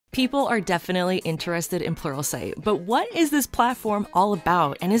People are definitely interested in Pluralsight, but what is this platform all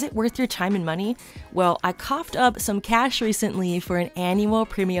about, and is it worth your time and money? Well, I coughed up some cash recently for an annual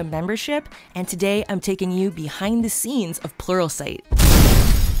premium membership, and today I'm taking you behind the scenes of Pluralsight.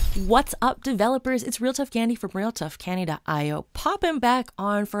 What's up, developers? It's RealToughCandy from RealToughCandy.io, popping back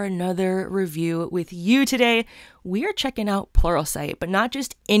on for another review with you today. We are checking out Pluralsight, but not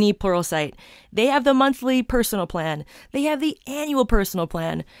just any Pluralsight. They have the monthly personal plan. They have the annual personal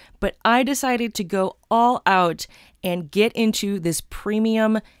plan, but I decided to go all out and get into this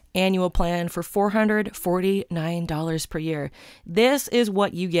premium annual plan for $449 per year. This is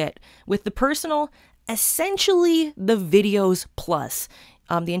what you get with the personal, essentially the videos plus.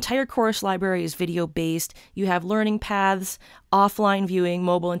 The entire course library is video-based. You have learning paths, offline viewing,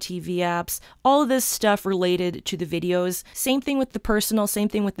 mobile and TV apps, all of this stuff related to the videos. Same thing with the personal, same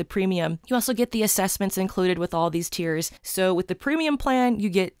thing with the premium. You also get the assessments included with all these tiers. So with the premium plan, you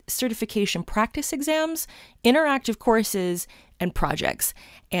get certification practice exams, interactive courses, and projects.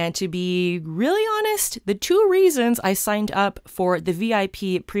 And to be really honest, the two reasons I signed up for the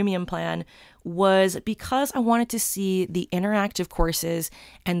VIP premium plan was because I wanted to see the interactive courses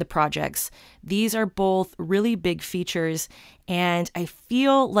and the projects. These are both really big features, and I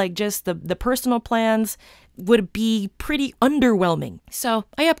feel like just the personal plans would be pretty underwhelming. So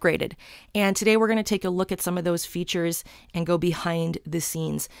I upgraded, and today we're going to take a look at some of those features and go behind the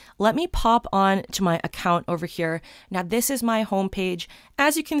scenes. Let me pop on to my account over here. Now this is my homepage.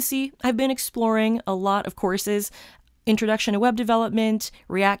 As you can see, I've been exploring a lot of courses. Introduction to web development,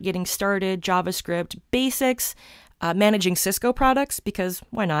 React getting started, JavaScript basics, managing Cisco products, because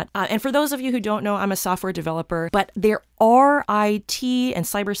why not? And for those of you who don't know, I'm a software developer, but there are IT and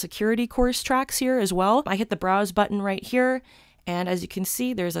cybersecurity course tracks here as well. I hit the browse button right here, and as you can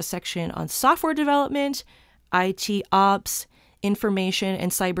see, there's a section on software development, IT ops, information,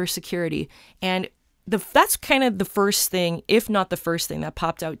 and cybersecurity. And that's kind of the first thing, if not the first thing, that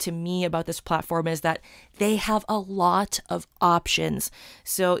popped out to me about this platform, is that they have a lot of options.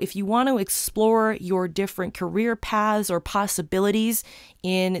 So if you want to explore your different career paths or possibilities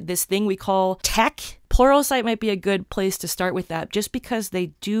in this thing we call tech, Pluralsight might be a good place to start with that, just because they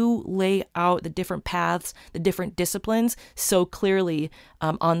do lay out the different paths, the different disciplines so clearly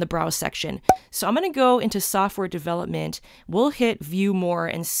on the browse section. So I'm going to go into software development. We'll hit view more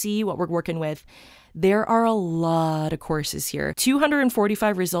and see what we're working with. There are a lot of courses here.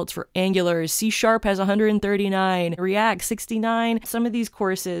 245 results for Angular, C# has 139, React 69. Some of these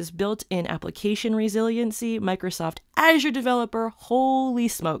courses, built-in application resiliency, Microsoft Azure developer, holy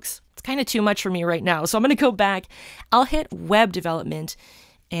smokes. It's kind of too much for me right now, so I'm gonna go back. I'll hit web development,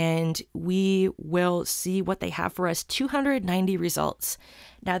 and we will see what they have for us. 290 results.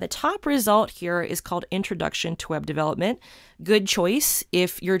 Now, the top result here is called Introduction to Web Development. Good choice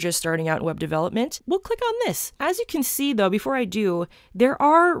if you're just starting out in web development. We'll click on this. As you can see, though, before I do, there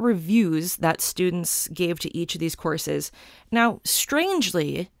are reviews that students gave to each of these courses. Now,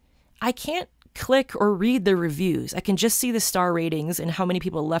 strangely, I can't click or read the reviews. I can just see the star ratings and how many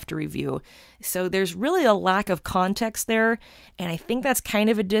people left a review. So there's really a lack of context there, and I think that's kind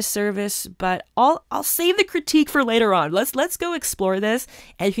of a disservice, but I'll save the critique for later on. Let's go explore this,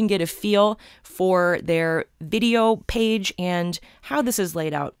 and you can get a feel for their video page and how this is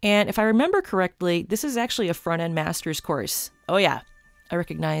laid out. And if I remember correctly, this is actually a front-end master's course. Oh yeah, I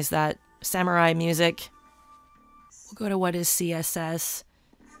recognize that samurai music. We'll go to what is CSS.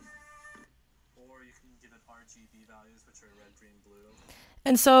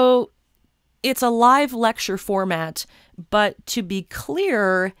 And so it's a live lecture format, but to be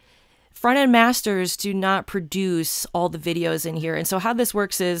clear, front-end masters do not produce all the videos in here. And so how this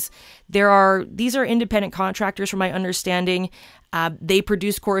works is these are independent contractors from my understanding. They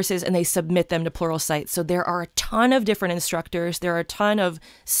produce courses and they submit them to Pluralsight. So there are a ton of different instructors. There are a ton of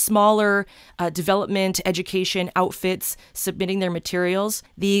smaller development education outfits submitting their materials.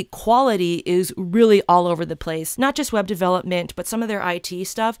 The quality is really all over the place, not just web development, but some of their IT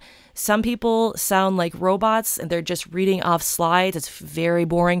stuff. Some people sound like robots and they're just reading off slides. It's very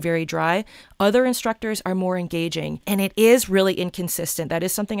boring, very dry. Other instructors are more engaging, and it is really inconsistent. That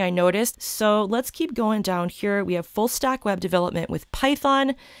is something I noticed. So let's keep going down here. We have full stack web development with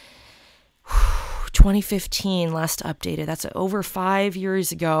Python. 2015 last updated. That's over 5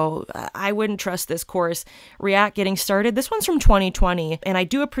 years ago. I wouldn't trust this course. React getting started. This one's from 2020, and I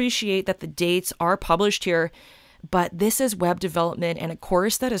do appreciate that the dates are published here, but this is web development and a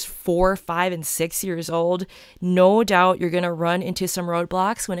course that is 4, 5, and 6 years old. No doubt you're going to run into some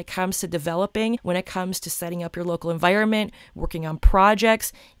roadblocks when it comes to developing, when it comes to setting up your local environment, working on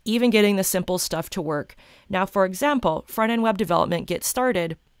projects, even getting the simple stuff to work. Now, for example, front-end web development, get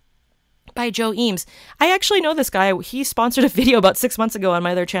started. by Joe Eames. I actually know this guy. He sponsored a video about 6 months ago on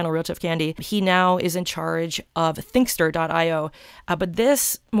my other channel, RealToughCandy. He now is in charge of Thinkster.io. But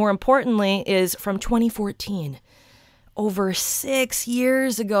this, more importantly, is from 2014. Over 6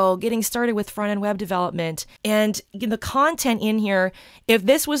 years ago, getting started with front-end web development. And the content in here, if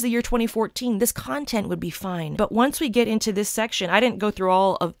this was the year 2014, this content would be fine. But once we get into this section, I didn't go through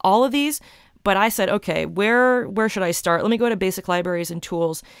all of these, but I said, okay, where should I start? Let me go to basic libraries and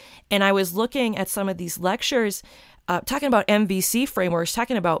tools. And I was looking at some of these lectures, talking about MVC frameworks,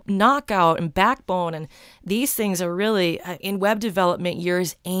 talking about Knockout and Backbone. And these things are really, in web development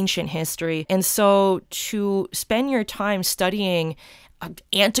years, ancient history. And so to spend your time studying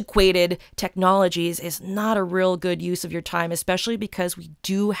antiquated technologies is not a real good use of your time, especially because we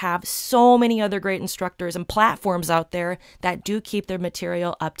do have so many other great instructors and platforms out there that do keep their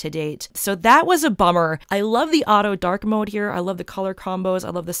material up to date. So that was a bummer. I love the auto dark mode here. I love the color combos. I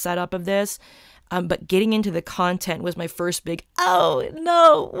love the setup of this. But getting into the content was my first big, oh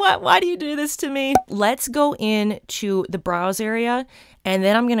no, why do you do this to me? Let's go into the browse area, and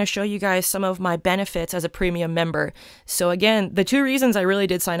then I'm going to show you guys some of my benefits as a premium member. So again, the 2 reasons I really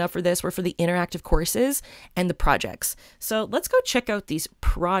did sign up for this were for the interactive courses and the projects. So let's go check out these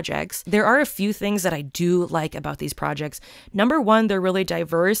projects. There are a few things that I do like about these projects. Number one, they're really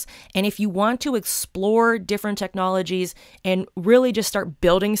diverse. And if you want to explore different technologies and really just start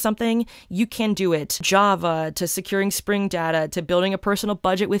building something, you can do it. Java to securing Spring data to building a personal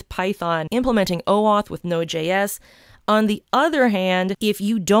budget with Python, implementing OAuth with Node.js. On the other hand, if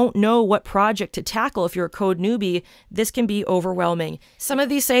you don't know what project to tackle, if you're a code newbie, this can be overwhelming. Some of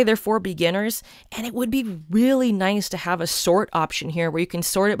these say they're for beginners, and it would be really nice to have a sort option here where you can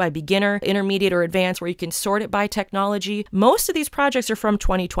sort it by beginner, intermediate, or advanced, where you can sort it by technology. Most of these projects are from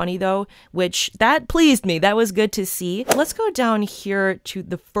 2020 though, which that pleased me. That was good to see. Let's go down here to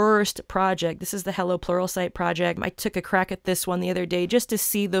the first project. This is the Hello Pluralsight project. I took a crack at this one the other day just to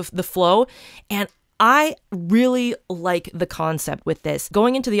see the flow, and I really like the concept with this.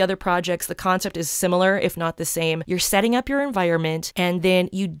 Going into the other projects, the concept is similar, if not the same. You're setting up your environment, and then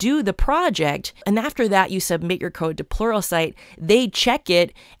you do the project, and after that, you submit your code to Pluralsight. They check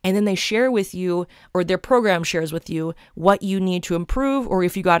it, and then they share with you, or their program shares with you, what you need to improve, or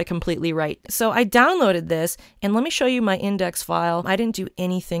if you got it completely right. So I downloaded this, and let me show you my index file. I didn't do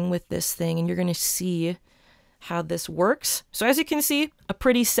anything with this thing, and you're gonna see how this works. So as you can see, a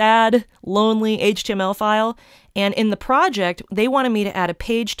pretty sad, lonely HTML file. And in the project, they wanted me to add a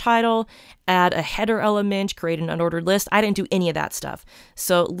page title, add a header element, create an unordered list. I didn't do any of that stuff.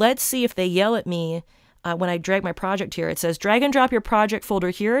 So let's see if they yell at me when I drag my project here. It says, drag and drop your project folder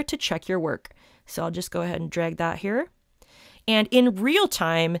here to check your work. So I'll just go ahead and drag that here. And in real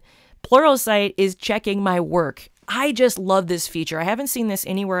time, Pluralsight is checking my work. I just love this feature. I haven't seen this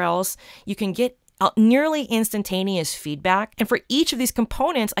anywhere else. You can get nearly instantaneous feedback. And for each of these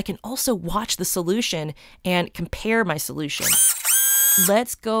components, I can also watch the solution and compare my solution.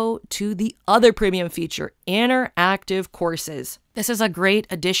 Let's go to the other premium feature, interactive courses. This is a great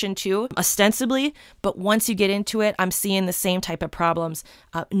addition to, ostensibly, but once you get into it, I'm seeing the same type of problems.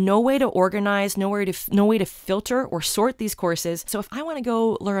 No way to organize, no way to filter or sort these courses. So if I want to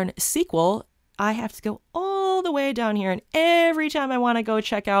go learn SQL, I have to go all the way down here, and every time I want to go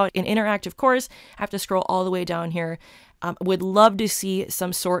check out an interactive course, I have to scroll all the way down here. Would love to see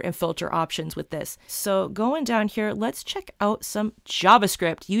some sort and filter options with this. So going down here, let's check out some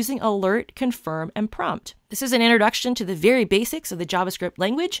JavaScript using alert, confirm, and prompt. This is an introduction to the very basics of the JavaScript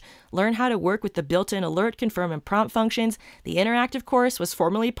language. Learn how to work with the built-in alert, confirm, and prompt functions. The interactive course was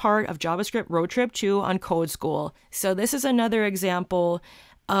formerly part of JavaScript Road Trip 2 on Code School. So this is another example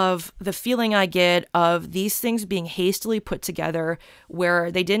of the feeling I get of these things being hastily put together,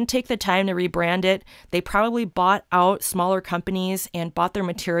 where they didn't take the time to rebrand it. They probably bought out smaller companies and bought their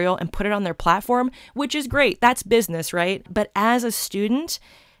material and put it on their platform, which is great. That's business, right? But as a student,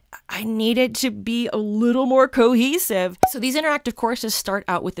 I needed to be a little more cohesive. So these interactive courses start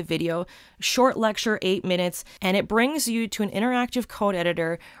out with a video, short lecture, 8 minutes, and it brings you to an interactive code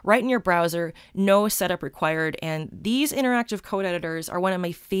editor right in your browser, no setup required. And these interactive code editors are one of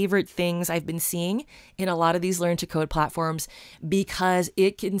my favorite things I've been seeing in a lot of these learn to code platforms, because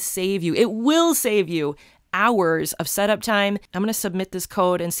it can save you. It will save you hours of setup time. I'm going to submit this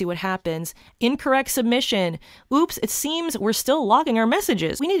code and see what happens. Incorrect submission. Oops, it seems we're still logging our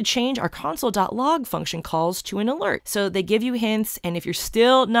messages. We need to change our console.log function calls to an alert. So they give you hints, and if you're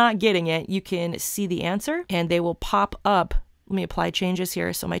still not getting it, you can see the answer and they will pop up. Let me apply changes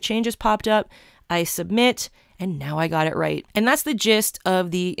here. So my changes popped up. I submit, and now I got it right. And that's the gist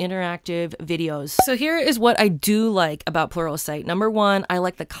of the interactive videos. So here is what I do like about Pluralsight. Number one, I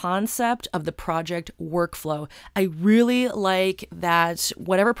like the concept of the project workflow. I really like that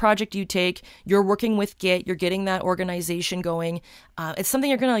whatever project you take, you're working with Git, you're getting that organization going. It's something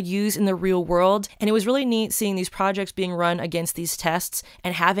you're going to use in the real world. And it was really neat seeing these projects being run against these tests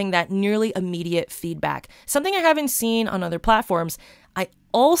and having that nearly immediate feedback. Something I haven't seen on other platforms. I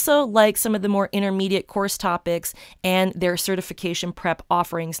also like some of the more intermediate course topics and their certification prep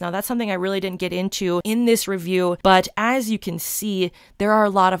offerings. Now, that's something I really didn't get into in this review, but as you can see, there are a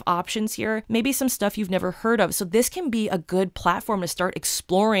lot of options here, maybe some stuff you've never heard of. So this can be a good platform to start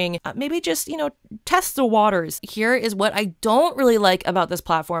exploring, maybe just, test the waters. Here is what I don't really like about this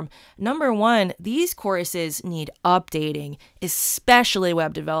platform. Number one, these courses need updating, especially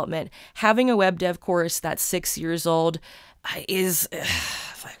web development. Having a web dev course that's 6 years old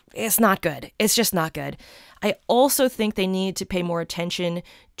it's not good. It's just not good. I also think they need to pay more attention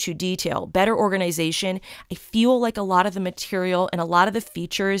to detail, better organization. I feel like a lot of the material and a lot of the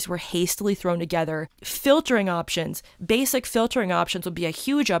features were hastily thrown together. Filtering options, basic filtering options would be a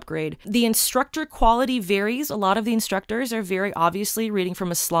huge upgrade. The instructor quality varies. A lot of the instructors are very obviously reading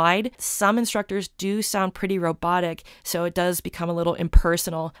from a slide. Some instructors do sound pretty robotic, so it does become a little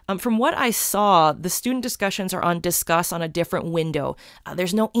impersonal. From what I saw, the student discussions are on Discuss on a different window.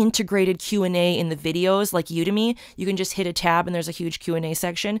 There's no integrated Q&A in the videos like Udemy. You can just hit a tab and there's a huge Q&A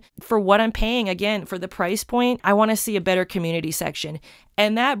section. For what I'm paying, again, for the price point, I want to see a better community section.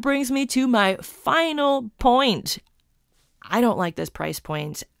 And that brings me to my final point. I don't like this price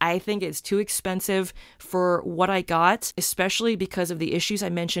point. I think it's too expensive for what I got, especially because of the issues I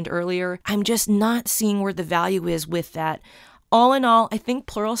mentioned earlier. I'm just not seeing where the value is with that. All in all, I think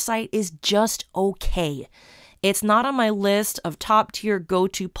Pluralsight is just okay. It's not on my list of top tier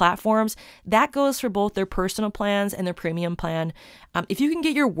go-to platforms. That goes for both their personal plans and their premium plan. If you can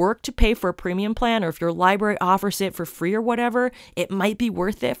get your work to pay for a premium plan, or if your library offers it for free or whatever, it might be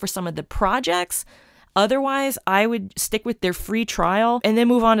worth it for some of the projects. Otherwise, I would stick with their free trial and then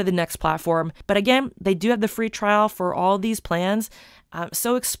move on to the next platform. But again, they do have the free trial for all these plans.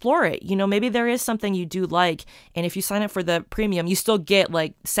 So explore it. Maybe there is something you do like. And if you sign up for the premium, you still get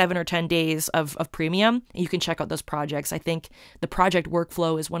like 7 or 10 days of premium. And you can check out those projects. I think the project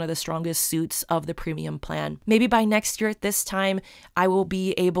workflow is one of the strongest suits of the premium plan. Maybe by next year at this time, I will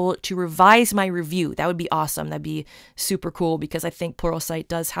be able to revise my review. That would be awesome. That'd be super cool because I think Pluralsight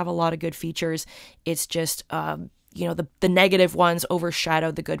does have a lot of good features. It's just, the negative ones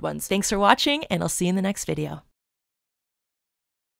overshadow the good ones. Thanks for watching, and I'll see you in the next video.